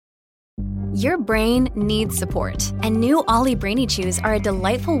Your brain needs support, and new Ollie Brainy Chews are a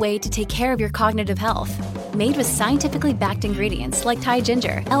delightful way to take care of your cognitive health. Made with scientifically backed ingredients like Thai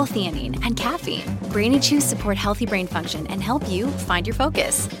ginger, L-theanine, and caffeine, Brainy Chews support healthy brain function and help you find your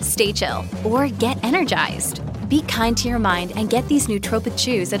focus, stay chill, or get energized. Be kind to your mind and get these nootropic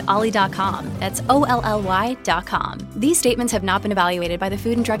chews at ollie.com. That's OLLY.com. These statements have not been evaluated by the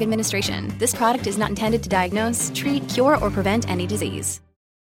Food and Drug Administration. This product is not intended to diagnose, treat, cure, or prevent any disease.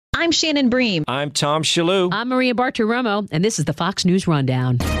 I'm Shannon Bream. I'm Tom Shalhoub. I'm Maria Bartiromo, and this is the Fox News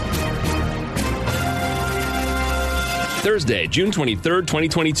Rundown. Thursday, June 23rd,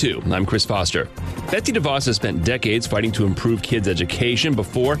 2022. I'm Chris Foster. Betsy DeVos has spent decades fighting to improve kids' education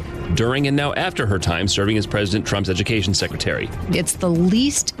before, during, and now after her time serving as President Trump's education secretary. It's the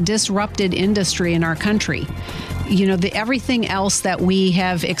least disrupted industry in our country. You know, everything else that we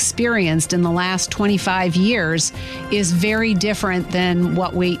have experienced in the last 25 years is very different than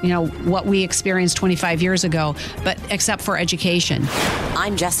what we experienced 25 years ago, but except for education.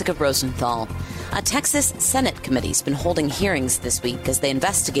 I'm Jessica Rosenthal. A Texas Senate committee's been holding hearings this week as they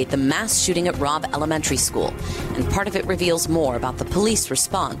investigate the mass shooting at Robb Elementary School, and part of it reveals more about the police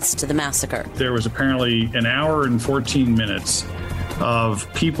response to the massacre. There was apparently an hour and 14 minutes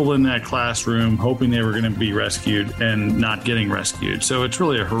of people in that classroom hoping they were going to be rescued and not getting rescued. So it's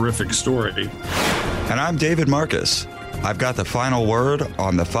really a horrific story. And I'm David Marcus. I've got the final word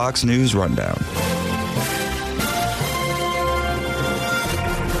on the Fox News Rundown.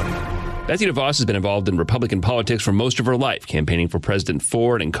 Betsy DeVos has been involved in Republican politics for most of her life, campaigning for President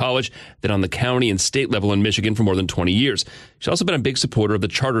Ford in college, then on the county and state level in Michigan for more than 20 years. She's also been a big supporter of the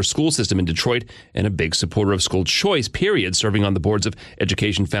charter school system in Detroit and a big supporter of school choice, period, serving on the boards of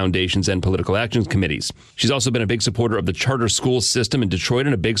education foundations and political action committees. She's also been a big supporter of the charter school system in Detroit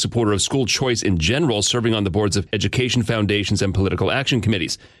and a big supporter of school choice in general, serving on the boards of education foundations and political action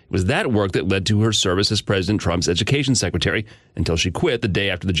committees. It was that work that led to her service as President Trump's education secretary until she quit the day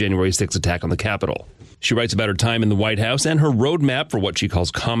after the January 6th attack on the Capitol. She writes about her time in the White House and her roadmap for what she calls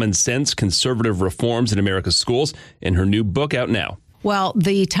common sense conservative reforms in America's schools in her new book out now. Well,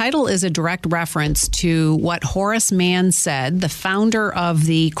 the title is a direct reference to what Horace Mann said, the founder of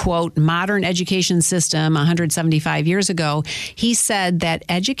the, quote, modern education system 175 years ago. He said that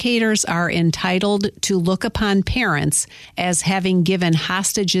educators are entitled to look upon parents as having given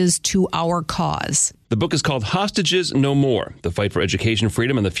hostages to our cause. The book is called Hostages No More, The Fight for Education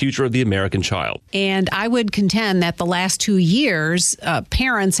Freedom and the Future of the American Child. And I would contend that the last 2 years,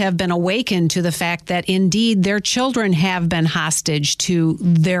 parents have been awakened to the fact that indeed their children have been hostage to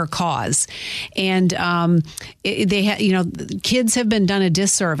their cause. And kids have been done a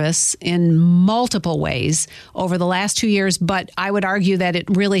disservice in multiple ways over the last 2 years. But I would argue that it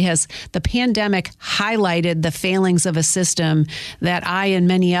really has, the pandemic highlighted the failings of a system that I and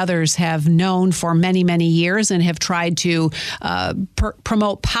many others have known for many years and have tried to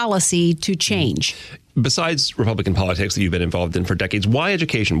promote policy to change. Besides Republican politics that you've been involved in for decades, why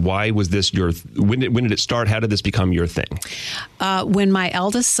education? Why was this when did it start? How did this become your thing? When my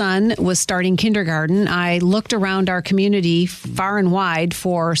eldest son was starting kindergarten, I looked around our community far and wide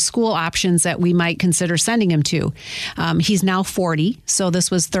for school options that we might consider sending him to. He's now 40, so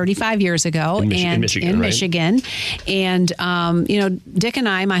this was 35 years ago. In Michigan. And, Dick and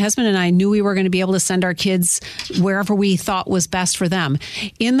I, my husband and I, knew we were going to be able to send our kids wherever we thought was best for them.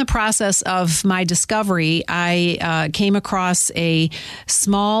 In the process of my discovery, I came across a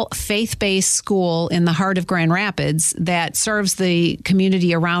small faith-based school in the heart of Grand Rapids that serves the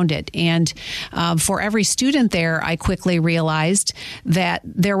community around it. And for every student there, I quickly realized that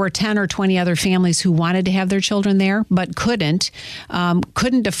there were 10 or 20 other families who wanted to have their children there, but couldn't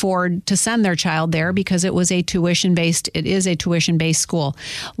afford to send their child there because it is a tuition-based school.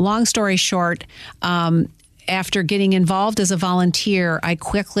 Long story short, after getting involved as a volunteer, I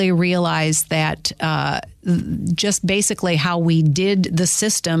quickly realized that just basically how we did the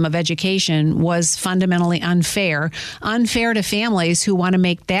system of education was fundamentally unfair to families who want to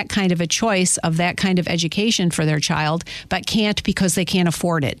make that kind of a choice of that kind of education for their child, but can't because they can't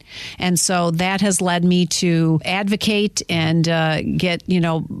afford it. And so that has led me to advocate and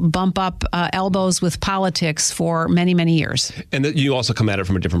bump up elbows with politics for many years. And you also come at it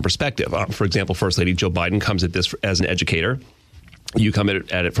from a different perspective. For example, First Lady Jill Biden comes at this as an educator. You come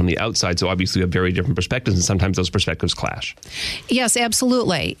at it from the outside, so obviously you have very different perspectives, and sometimes those perspectives clash. Yes,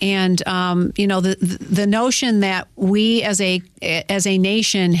 absolutely. And the notion that we as a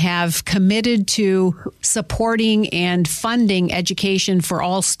nation have committed to supporting and funding education for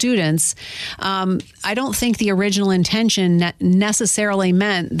all students, I don't think the original intention necessarily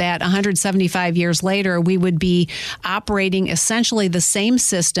meant that 175 years later we would be operating essentially the same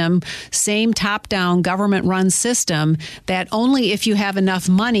system, same top-down government-run system, that only if you have enough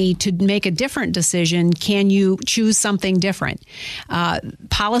money to make a different decision can you choose something different.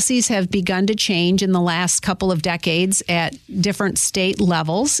 Policies have begun to change in the last couple of decades at different state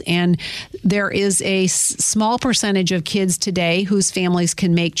levels, and there is a small percentage of kids today whose families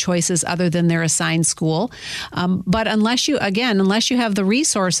can make choices other than their assigned school. But unless you have the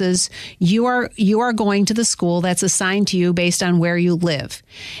resources, you are going to the school that's assigned to you based on where you live.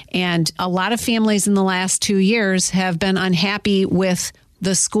 And a lot of families in the last 2 years have been unhappy with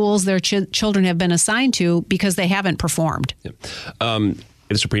the schools their children have been assigned to because they haven't performed. Yeah.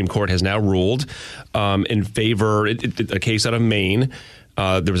 The Supreme Court has now ruled in favor, a case out of Maine.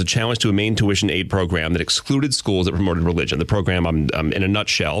 There was a challenge to a Maine tuition aid program that excluded schools that promoted religion. The program, in a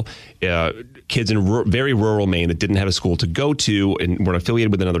nutshell, kids in very rural Maine that didn't have a school to go to and weren't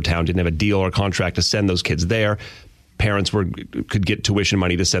affiliated with another town, didn't have a deal or a contract to send those kids there. Parents could get tuition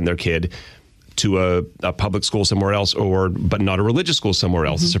money to send their kid to a public school somewhere else, but not a religious school somewhere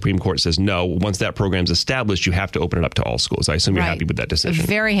else. Mm-hmm. The Supreme Court says no. Once that program's established, you have to open it up to all schools. I assume you're happy with that decision.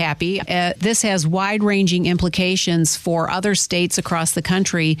 Very happy. This has wide-ranging implications for other states across the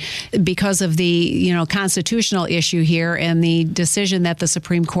country because of the constitutional issue here and the decision that the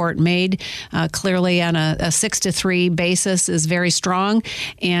Supreme Court made. Clearly, on a 6-3 basis, is very strong,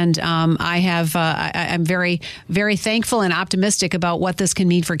 and I'm very, very thankful and optimistic about what this can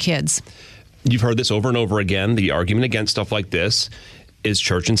mean for kids. You've heard this over and over again. The argument against stuff like this is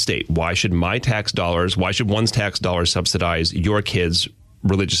church and state. Why should one's tax dollars subsidize your kids'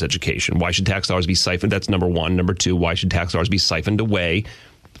 religious education? Why should tax dollars be siphoned? That's number one. Number two, why should tax dollars be siphoned away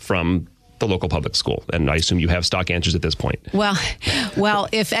from the local public school? And I assume you have stock answers at this point. Well,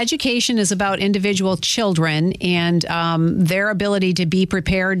 if education is about individual children and their ability to be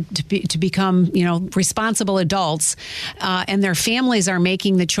prepared to become, responsible adults, and their families are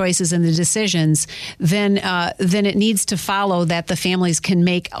making the choices and the decisions, then it needs to follow that the families can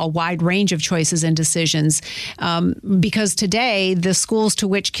make a wide range of choices and decisions. Because today, the schools to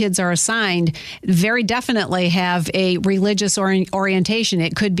which kids are assigned very definitely have a religious orientation.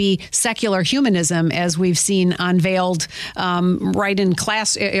 It could be secular humanism, as we've seen unveiled right in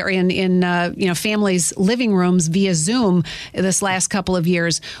class or in families' living rooms via Zoom this last couple of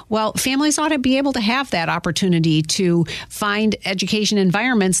years. Well, families ought to be able to have that opportunity to find education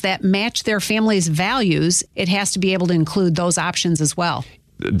environments that match their family's values. It has to be able to include those options as well.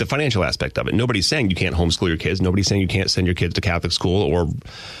 The financial aspect of it. Nobody's saying you can't homeschool your kids. Nobody's saying you can't send your kids to Catholic school or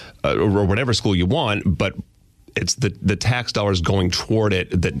whatever school you want, but it's the tax dollars going toward it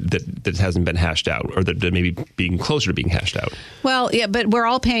that hasn't been hashed out, or that maybe being closer to being hashed out. Well, yeah, but we're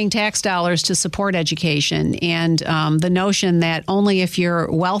all paying tax dollars to support education, and the notion that only if you're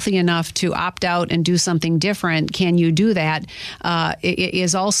wealthy enough to opt out and do something different can you do that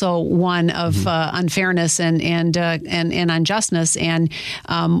is also one of unfairness and unjustness. And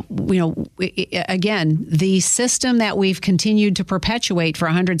again, the system that we've continued to perpetuate for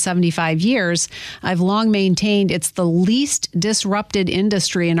 175 years, I've long maintained it's the least disrupted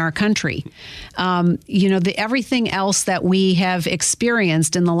industry in our country. Everything else that we have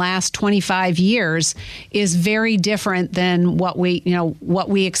experienced in the last 25 years is very different than what we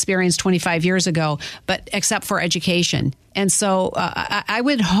experienced 25 years ago, but except for education. And so I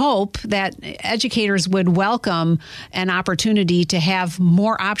would hope that educators would welcome an opportunity to have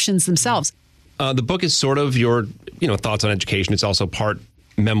more options themselves. The book is sort of your thoughts on education. It's also part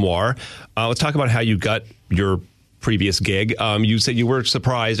memoir. Let's talk about how you got your previous gig. You said you were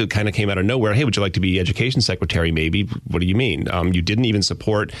surprised. It kind of came out of nowhere. Hey, would you like to be education secretary? Maybe. What do you mean? You didn't even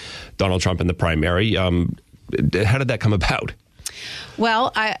support Donald Trump in the primary. How did that come about?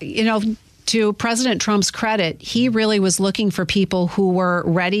 Well, to President Trump's credit, he really was looking for people who were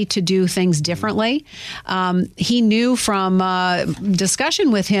ready to do things differently. He knew from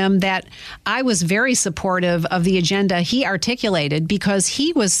discussion with him that I was very supportive of the agenda he articulated, because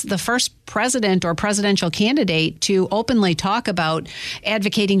he was the first president or presidential candidate to openly talk about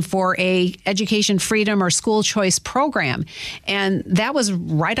advocating for a education freedom or school choice program. And that was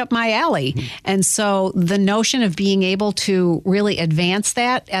right up my alley. Mm-hmm. And so the notion of being able to really advance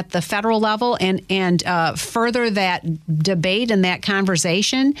that at the federal level and further that debate and that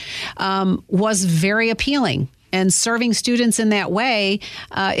conversation was very appealing. and serving students in that way,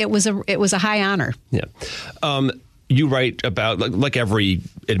 it was a high honor. Yeah. You write about, like every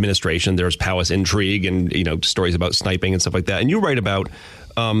administration, there's palace intrigue and, stories about sniping and stuff like that. And you write about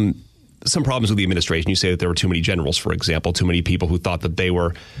some problems with the administration. You say that there were too many generals, for example, too many people who thought that they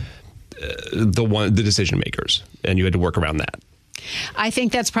were the decision makers, and you had to work around that. I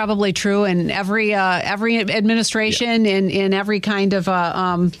think that's probably true in every administration, in every kind of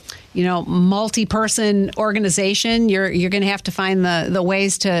multi-person organization. You're going to have to find the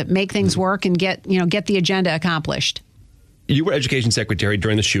ways to make things work and get the agenda accomplished. You were education secretary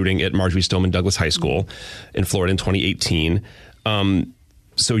during the shooting at Marjory Stoneman Douglas High School in Florida in 2018.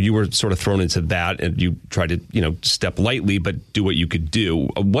 So you were sort of thrown into that, and you tried to, step lightly, but do what you could do.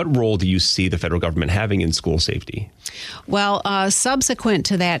 What role do you see the federal government having in school safety? Well, subsequent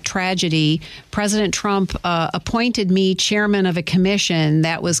to that tragedy, President Trump appointed me chairman of a commission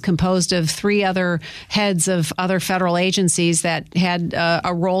that was composed of 3 other heads of other federal agencies that had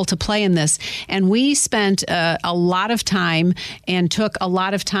a role to play in this. And we spent a lot of time and took a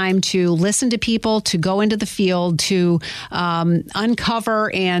lot of time to listen to people, to go into the field, to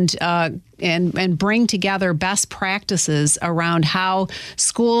uncover and bring together best practices around how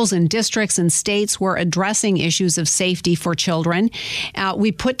schools and districts and states were addressing issues of safety for children.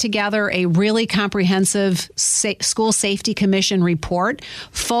 We put together a really comprehensive School Safety Commission report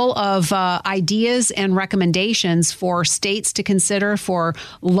full of ideas and recommendations for states to consider, for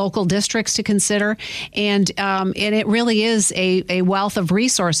local districts to consider. And it really is a wealth of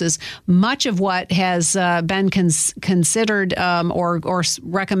resources. Much of what has been considered or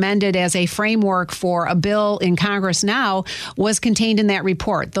recommended as a framework for a bill in Congress now was contained in that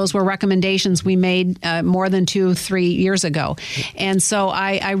report. Those were recommendations we made more than 2-3 years ago. And so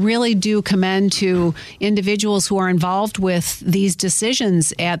I really do commend to individuals who are involved with these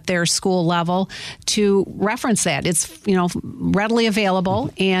decisions at their school level to reference that. It's readily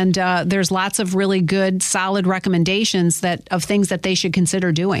available, and there's lots of really good, solid recommendations of things that they should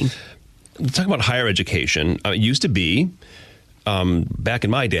consider doing. Let's talk about higher education. It used to be, back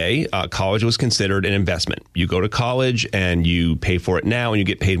in my day, college was considered an investment. You go to college and you pay for it now and you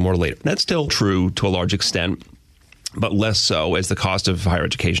get paid more later. That's still true to a large extent, but less so as the cost of higher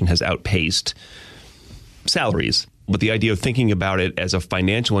education has outpaced salaries. But the idea of thinking about it as a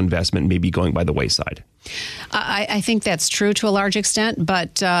financial investment may be going by the wayside. I think that's true to a large extent.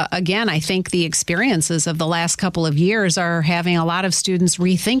 But again, I think the experiences of the last couple of years are having a lot of students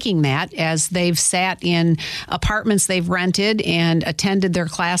rethinking that as they've sat in apartments they've rented and attended their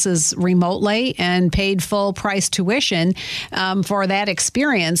classes remotely and paid full price tuition for that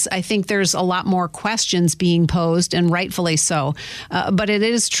experience. I think there's a lot more questions being posed, and rightfully so. But it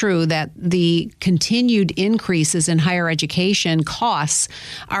is true that the continued increases in higher education costs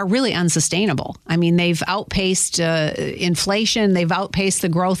are really unsustainable. I mean, they've outpaced inflation. They've outpaced the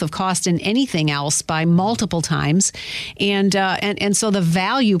growth of cost in anything else by multiple times. And so the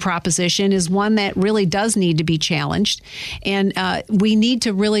value proposition is one that really does need to be challenged. And we need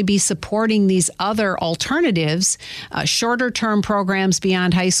to really be supporting these other alternatives, shorter term programs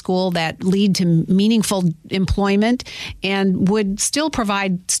beyond high school that lead to meaningful employment and would still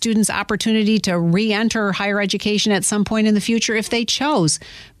provide students opportunity to re-enter higher education at some point in the future if they chose.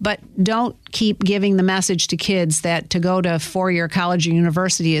 But don't keep giving the message to kids that to go to 4-year college or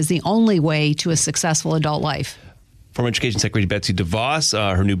university is the only way to a successful adult life. Former Education Secretary Betsy DeVos,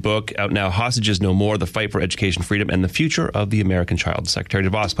 her new book out now, Hostages No More, The Fight for Education Freedom and the Future of the American Child. Secretary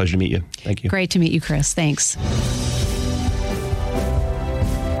DeVos, pleasure to meet you. Thank you. Great to meet you, Chris. Thanks.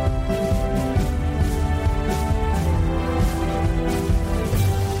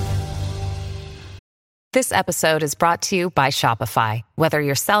 This episode is brought to you by Shopify. Whether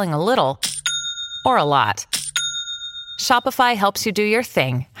you're selling a little or a lot, Shopify helps you do your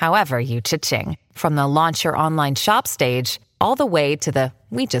thing, however you cha-ching. From the launch your online shop stage, all the way to the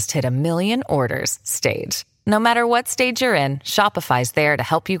we just hit 1 million orders stage. No matter what stage you're in, Shopify's there to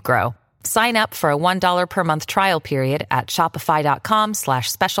help you grow. Sign up for a $1 per month trial period at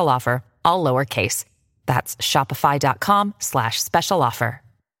shopify.com/special offer, all lowercase. That's shopify.com/special offer.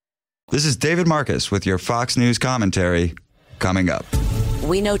 This is David Marcus with your Fox News commentary coming up.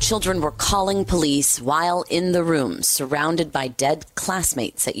 We know children were calling police while in the room, surrounded by dead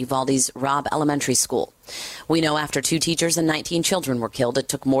classmates at Uvalde's Robb Elementary School. We know after 2 teachers and 19 children were killed, it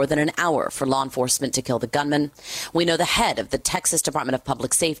took more than an hour for law enforcement to kill the gunman. We know the head of the Texas Department of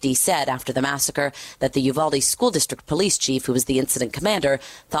Public Safety said after the massacre that the Uvalde School District Police Chief, who was the incident commander,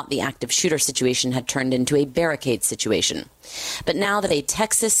 thought the active shooter situation had turned into a barricade situation. But now that a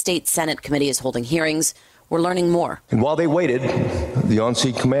Texas State Senate committee is holding hearings, we're learning more. And while they waited, the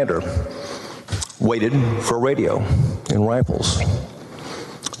on-scene commander waited for a radio and rifles.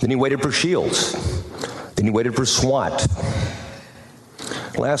 Then he waited for shields. Then he waited for SWAT.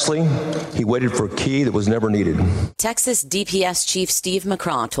 Lastly, he waited for a key that was never needed. Texas DPS Chief Steve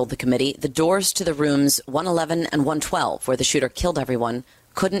McCraw told the committee the doors to the rooms 111 and 112, where the shooter killed everyone,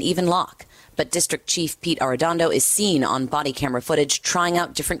 couldn't even lock. But District Chief Pete Arredondo is seen on body camera footage trying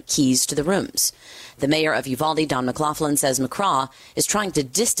out different keys to the rooms. The mayor of Uvalde, Don McLaughlin, says McCraw is trying to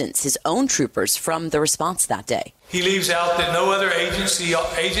distance his own troopers from the response that day. He leaves out that no other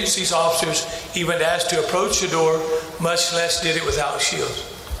agency's officers even asked to approach the door, much less did it without shields.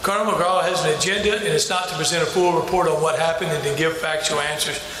 Colonel McCraw has an agenda, and it's not to present a full report on what happened and to give factual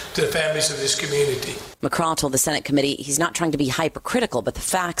answers to the families of this community. McCraw told the Senate committee he's not trying to be hypercritical, but the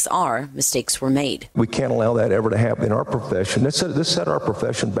facts are mistakes were made. We can't allow that ever to happen in our profession. This set our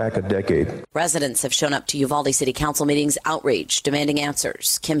profession back a decade. Residents have shown up to Uvalde City Council meetings outraged, demanding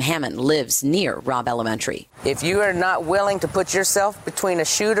answers. Kim Hammond lives near Robb Elementary. If you are not willing to put yourself between a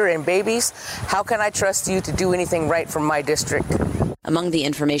shooter and babies, how can I trust you to do anything right for my district? Among the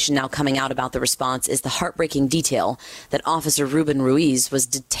information now coming out about the response is the heartbreaking detail that Officer Ruben Ruiz was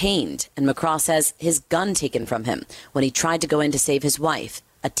detained, and McCraw says his gun taken from him when he tried to go in to save his wife,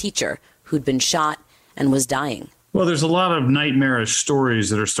 a teacher who'd been shot and was dying. Well, there's a lot of nightmarish stories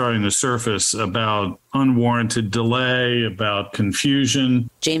that are starting to surface about unwarranted delay, about confusion.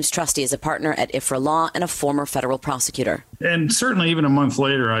 James Trusty is a partner at IFRA Law and a former federal prosecutor. And certainly even a month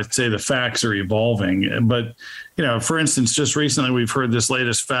later, I'd say the facts are evolving. But, for instance, just recently we've heard this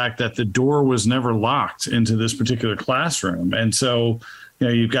latest fact that the door was never locked into this particular classroom. And so,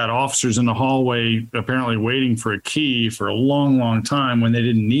 you've got officers in the hallway apparently waiting for a key for a long, long time when they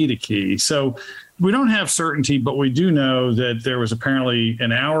didn't need a key. So we don't have certainty, but we do know that there was apparently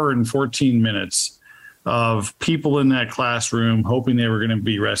an hour and 14 minutes of people in that classroom hoping they were going to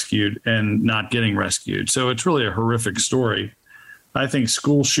be rescued and not getting rescued. So it's really a horrific story. I think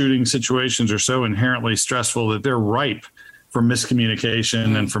school shooting situations are so inherently stressful that they're ripe for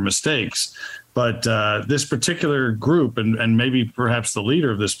miscommunication and for mistakes. But this particular group, and maybe perhaps the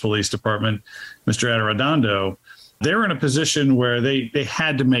leader of this police department, Mr. Arredondo, they're in a position where they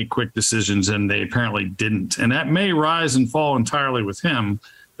had to make quick decisions, and they apparently didn't. And that may rise and fall entirely with him,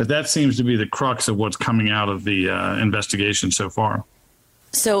 but that seems to be the crux of what's coming out of the investigation so far.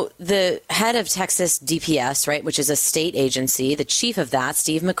 So the head of Texas DPS, right, which is a state agency, the chief of that,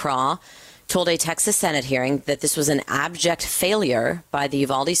 Steve McCraw, told a Texas Senate hearing that this was an abject failure by the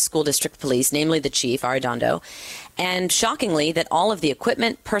Uvalde School District Police, namely the chief, Arredondo, and shockingly that all of the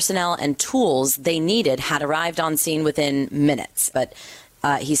equipment, personnel, and tools they needed had arrived on scene within minutes. But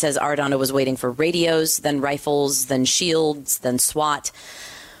he says Arredondo was waiting for radios, then rifles, then shields, then SWAT.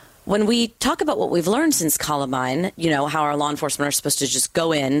 When we talk about what we've learned since Columbine, how our law enforcement are supposed to just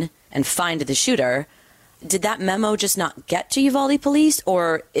go in and find the shooter, did that memo just not get to Uvalde police,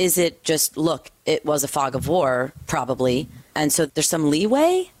 or is it just, look, it was a fog of war, probably, and so there's some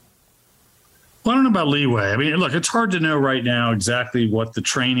leeway? Well, I don't know about leeway. I mean, look, it's hard to know right now exactly what the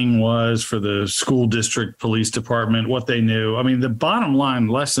training was for the school district police department, what they knew. I mean, the bottom line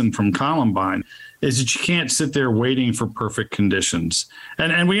lesson from Columbine is that you can't sit there waiting for perfect conditions.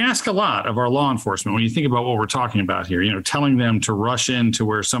 And we ask a lot of our law enforcement when you think about what we're talking about here, telling them to rush into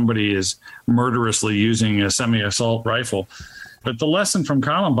where somebody is murderously using a semi-assault rifle. But the lesson from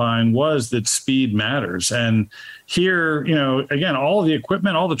Columbine was that speed matters. And here, again, all the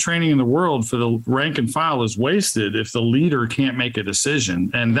equipment, all the training in the world for the rank and file is wasted if the leader can't make a decision.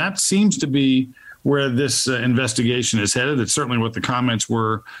 And that seems to be where this investigation is headed. It's certainly what the comments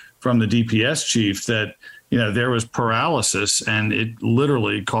were from the DPS chief, that, there was paralysis and it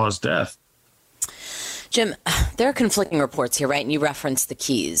literally caused death. Jim, there are conflicting reports here, right? And you referenced the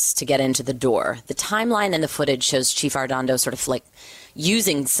keys to get into the door. The timeline and the footage shows Chief Arredondo sort of like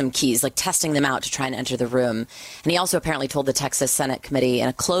using some keys, like testing them out to try and enter the room. And he also apparently told the Texas Senate committee in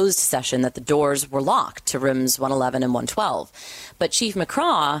a closed session that the doors were locked to rooms 111 and 112. But Chief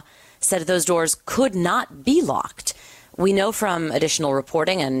McCraw said those doors could not be locked. We know from additional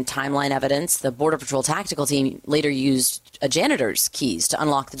reporting and timeline evidence, the Border Patrol tactical team later used a janitor's keys to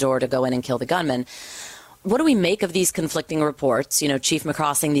unlock the door to go in and kill the gunman. What do we make of these conflicting reports? Chief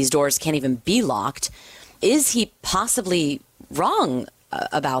McCraw saying these doors can't even be locked. Is he possibly wrong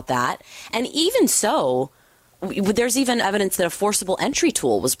about that? And even so, there's even evidence that a forcible entry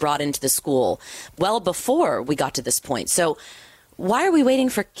tool was brought into the school well before we got to this point. So why are we waiting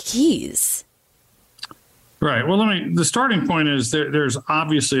for keys? Right. Well, the starting point is there's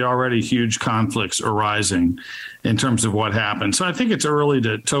obviously already huge conflicts arising in terms of what happened. So I think it's early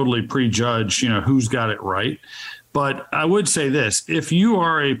to totally prejudge, who's got it right. But I would say this, if you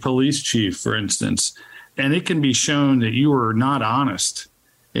are a police chief, for instance, and it can be shown that you are not honest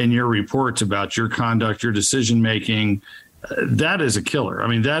in your reports about your conduct, your decision making, that is a killer. I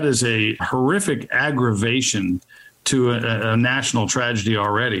mean, that is a horrific aggravation to a national tragedy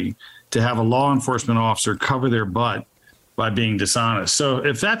already, to have a law enforcement officer cover their butt by being dishonest. So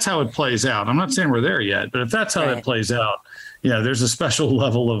if that's how it plays out, I'm not saying we're there yet, but if that's how it plays out, there's a special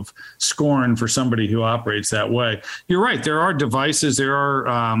level of scorn for somebody who operates that way. You're right. There are devices, there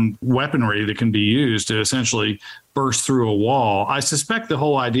are weaponry that can be used to essentially burst through a wall. I suspect the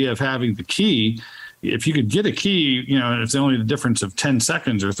whole idea of having the key, if you could get a key, it's only the difference of 10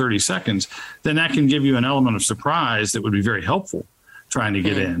 seconds or 30 seconds, then that can give you an element of surprise that would be very helpful trying to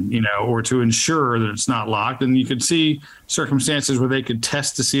get in, or to ensure that it's not locked. And you could see circumstances where they could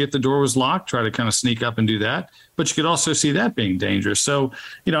test to see if the door was locked, try to kind of sneak up and do that. But you could also see that being dangerous. So,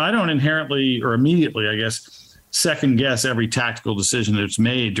 I don't inherently or immediately, I guess, second guess every tactical decision that's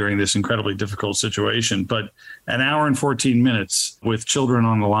made during this incredibly difficult situation. But an hour and 14 minutes with children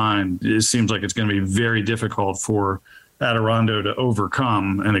on the line, it seems like it's going to be very difficult for Adirondack to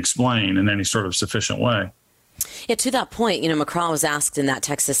overcome and explain in any sort of sufficient way. Yeah, to that point, Macron was asked in that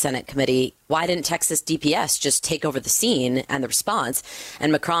Texas Senate committee, why didn't Texas DPS just take over the scene and the response?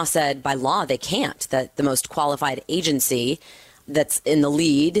 And Macron said by law they can't, that the most qualified agency that's in the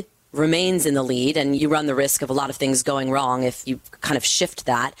lead remains in the lead, and you run the risk of a lot of things going wrong if you kind of shift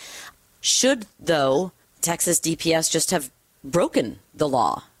that. Should, though, Texas DPS just have broken the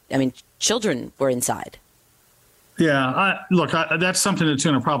law? I mean, children were inside. Yeah, that's something that's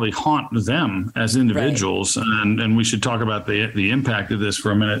going to probably haunt them as individuals, and we should talk about the impact of this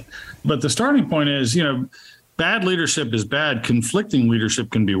for a minute. But the starting point is, bad leadership is bad. Conflicting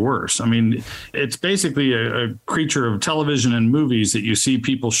leadership can be worse. I mean, it's basically a creature of television and movies that you see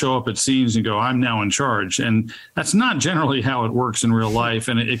people show up at scenes and go, I'm now in charge. And that's not generally how it works in real life.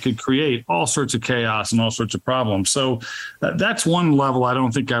 And it could create all sorts of chaos and all sorts of problems. So that's one level I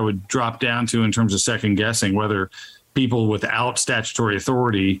don't think I would drop down to in terms of second guessing whether people without statutory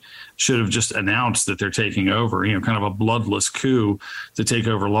authority should have just announced that they're taking over, kind of a bloodless coup to take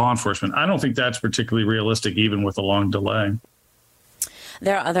over law enforcement. I don't think that's particularly realistic, even with a long delay.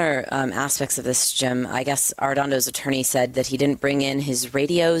 There are other aspects of this, Jim. I guess Ardondo's attorney said that he didn't bring in his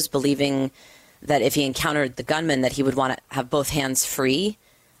radios, believing that if he encountered the gunman, that he would want to have both hands free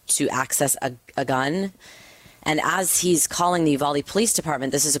to access a gun. And as he's calling the Uvalde Police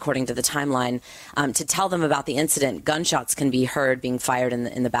Department, this is according to the timeline, to tell them about the incident, gunshots can be heard being fired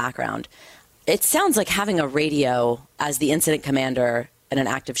in the background. It sounds like having a radio as the incident commander in an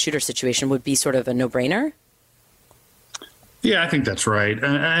active shooter situation would be sort of a no-brainer. Yeah, I think that's right.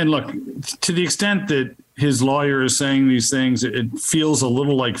 And look, to the extent that his lawyer is saying these things, it feels a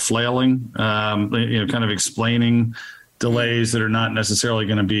little like flailing, kind of explaining delays that are not necessarily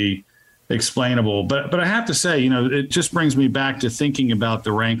going to be explainable. But I have to say, it just brings me back to thinking about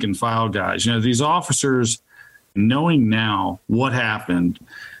the rank and file guys. These officers, knowing now what happened,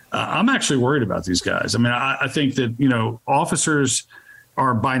 I'm actually worried about these guys. I mean, I think that, officers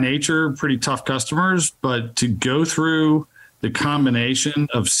are by nature pretty tough customers, but to go through the combination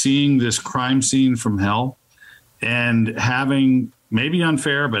of seeing this crime scene from hell and having, maybe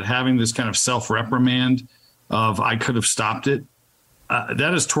unfair, but having this kind of self-reprimand of I could have stopped it,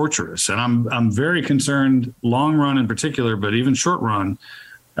 that is torturous. And I'm very concerned, long run in particular, but even short run.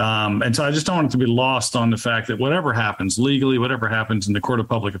 And so I just don't want it to be lost on the fact that whatever happens legally, whatever happens in the court of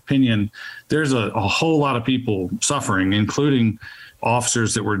public opinion, there's a whole lot of people suffering, including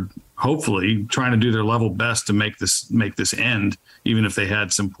officers that were hopefully trying to do their level best to make this end, even if they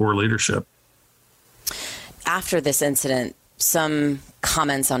had some poor leadership. After this incident, some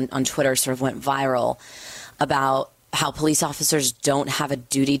comments on Twitter sort of went viral about how police officers don't have a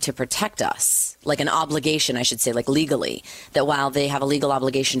duty to protect us, like an obligation, I should say, like legally, that while they have a legal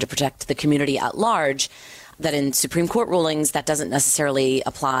obligation to protect the community at large, that in Supreme Court rulings, that doesn't necessarily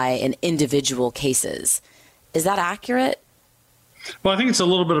apply in individual cases. Is that accurate? Well, I think it's a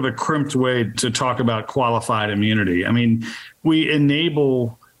little bit of a crimped way to talk about qualified immunity. I mean, we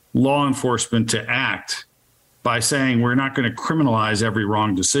enable law enforcement to act by saying we're not going to criminalize every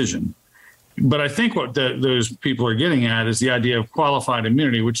wrong decision. But I think what those people are getting at is the idea of qualified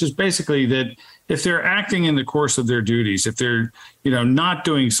immunity, which is basically that if they're acting in the course of their duties, if they're, not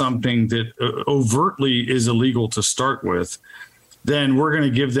doing something that overtly is illegal to start with, then we're going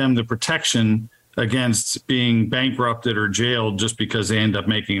to give them the protection against being bankrupted or jailed just because they end up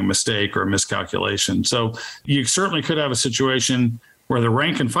making a mistake or a miscalculation. So you certainly could have a situation where the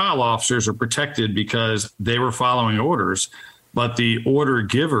rank and file officers are protected because they were following orders, but the order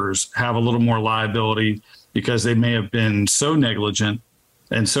givers have a little more liability because they may have been so negligent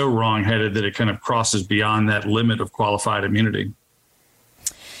and so wrong-headed that it kind of crosses beyond that limit of qualified immunity.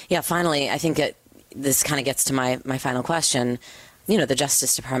 Yeah, finally, I think this kind of gets to my final question. You know, the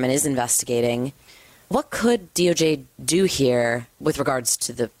Justice Department is investigating. What could DOJ do here with regards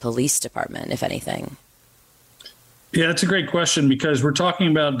to the police department, if anything? Yeah, that's a great question, because we're talking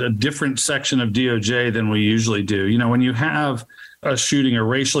about a different section of DOJ than we usually do. You know, when you have a shooting, a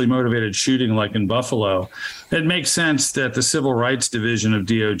racially motivated shooting like in Buffalo, it makes sense that the Civil Rights Division of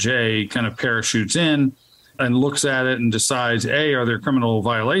DOJ kind of parachutes in and looks at it and decides, A, are there criminal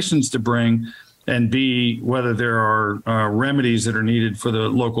violations to bring? And B, whether there are remedies that are needed for the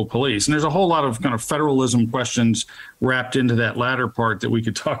local police. And there's a whole lot of kind of federalism questions wrapped into that latter part that we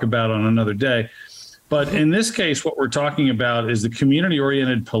could talk about on another day. But in this case, what we're talking about is the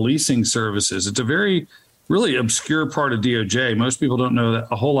community-oriented policing services. It's a very, really obscure part of DOJ. Most people don't know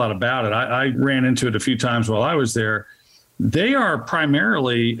a whole lot about it. I ran into it a few times while I was there. They are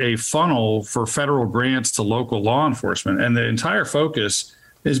primarily a funnel for federal grants to local law enforcement. And the entire focus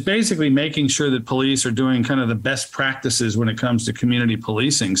is basically making sure that police are doing kind of the best practices when it comes to community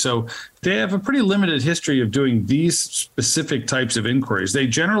policing. So they have a pretty limited history of doing these specific types of inquiries. They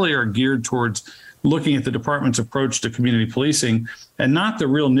generally are geared towards looking at the department's approach to community policing and not the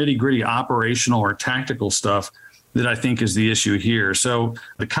real nitty-gritty operational or tactical stuff that I think is the issue here. So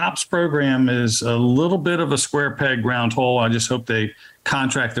the COPS program is a little bit of a square peg round hole. I just hope they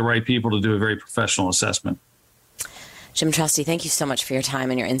contract the right people to do a very professional assessment. Jim Trusty, thank you so much for your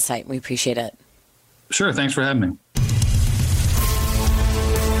time and your insight. We appreciate it. Sure. Thanks for having me.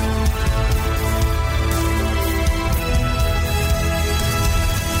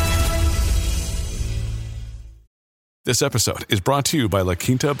 This episode is brought to you by La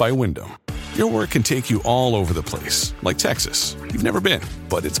Quinta by Wyndham. Your work can take you all over the place, like Texas. You've never been,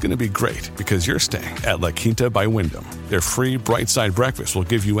 but it's going to be great because you're staying at La Quinta by Wyndham. Their free Bright Side breakfast will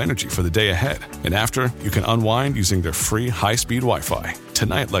give you energy for the day ahead. And after, you can unwind using their free high-speed Wi-Fi.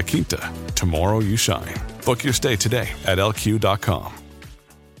 Tonight, La Quinta. Tomorrow, you shine. Book your stay today at LQ.com.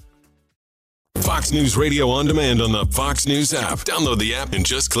 Fox News Radio on demand on the Fox News app. Download the app and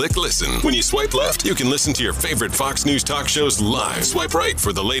just click listen. When you swipe left, you can listen to your favorite Fox News talk shows live. Swipe right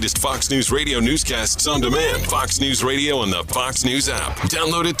for the latest Fox News Radio newscasts on demand. Fox News Radio on the Fox News app.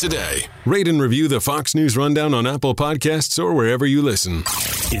 Download it today. Rate and review the Fox News Rundown on Apple Podcasts or wherever you listen.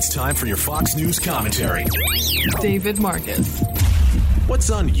 It's time for your Fox News commentary. David Marcus. What's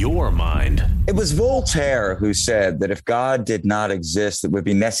on your mind? It was Voltaire who said that if God did not exist, it would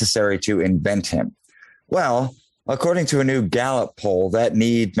be necessary to invent him. Well, according to a new Gallup poll, that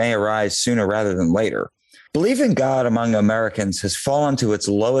need may arise sooner rather than later. Belief in God among Americans has fallen to its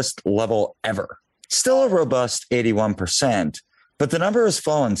lowest level ever. Still a robust 81%, but the number has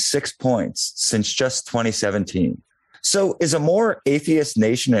fallen 6 points since just 2017. So is a more atheist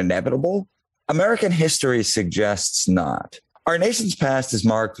nation inevitable? American history suggests not. Our nation's past is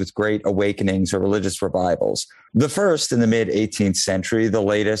marked with great awakenings or religious revivals. The first in the mid-18th century, the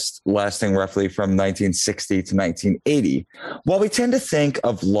latest lasting roughly from 1960 to 1980. While we tend to think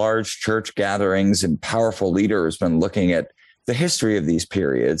of large church gatherings and powerful leaders when looking at the history of these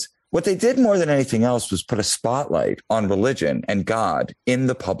periods, what they did more than anything else was put a spotlight on religion and God in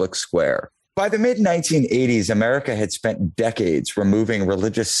the public square. By the mid-1980s, America had spent decades removing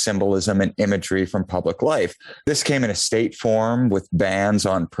religious symbolism and imagery from public life. This came in a state form with bans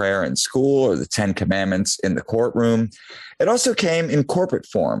on prayer in school or the Ten Commandments in the courtroom. It also came in corporate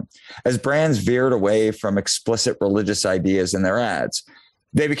form as brands veered away from explicit religious ideas in their ads.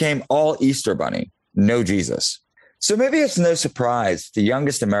 They became all Easter Bunny, no Jesus. So maybe it's no surprise the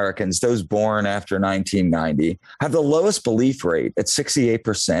youngest Americans, those born after 1990, have the lowest belief rate at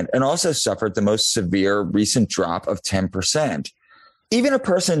 68% and also suffered the most severe recent drop of 10%. Even a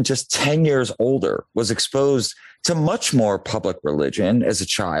person just 10 years older was exposed to much more public religion as a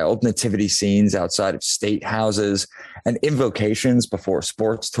child, nativity scenes outside of state houses and invocations before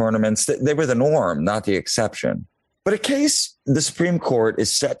sports tournaments. They were the norm, not the exception. But a case the Supreme Court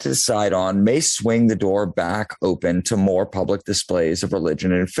is set to decide on may swing the door back open to more public displays of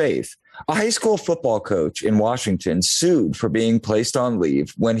religion and faith. A high school football coach in Washington sued for being placed on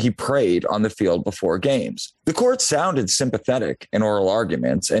leave when he prayed on the field before games. The court sounded sympathetic in oral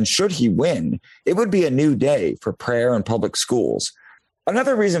arguments, and should he win, it would be a new day for prayer in public schools.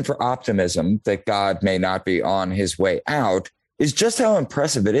 Another reason for optimism that God may not be on his way out is just how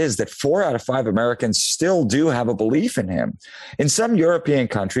impressive it is that 4 out of 5 Americans still do have a belief in him. In some European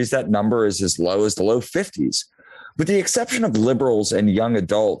countries, that number is as low as the low 50s. With the exception of liberals and young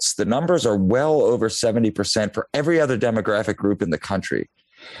adults, the numbers are well over 70% for every other demographic group in the country.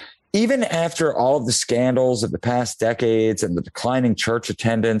 Even after all of the scandals of the past decades and the declining church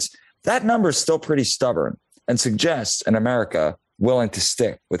attendance, that number is still pretty stubborn and suggests an America willing to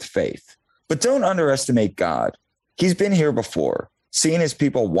stick with faith. But don't underestimate God. He's been here before, seen his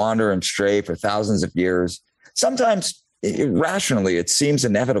people wander and stray for thousands of years. Sometimes, irrationally, it seems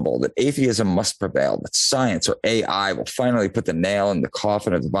inevitable that atheism must prevail, that science or AI will finally put the nail in the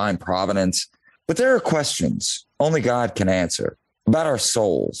coffin of divine providence. But there are questions only God can answer about our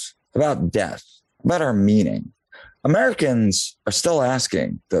souls, about death, about our meaning. Americans are still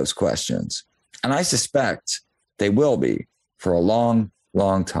asking those questions, and I suspect they will be for a long,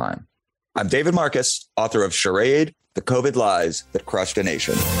 long time. I'm David Marcus, author of Charade, The COVID Lies That Crushed a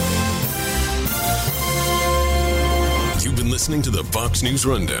Nation. You've been listening to the Fox News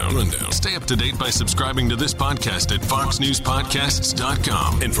Rundown. Stay up to date by subscribing to this podcast at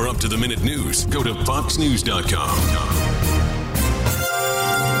foxnewspodcasts.com. And for up-to-the-minute news, go to foxnews.com.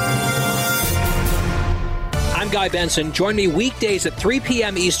 I'm Guy Benson. Join me weekdays at 3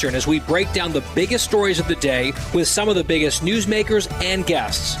 p.m. Eastern as we break down the biggest stories of the day with some of the biggest newsmakers and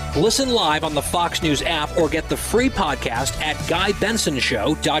guests. Listen live on the Fox News app or get the free podcast at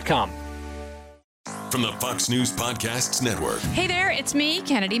GuyBensonShow.com. From the Fox News Podcasts Network. Hey there, it's me,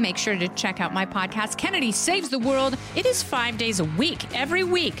 Kennedy. Make sure to check out my podcast, Kennedy Saves the World. It is 5 days a week, every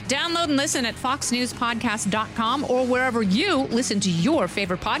week. Download and listen at foxnewspodcast.com or wherever you listen to your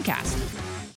favorite podcast.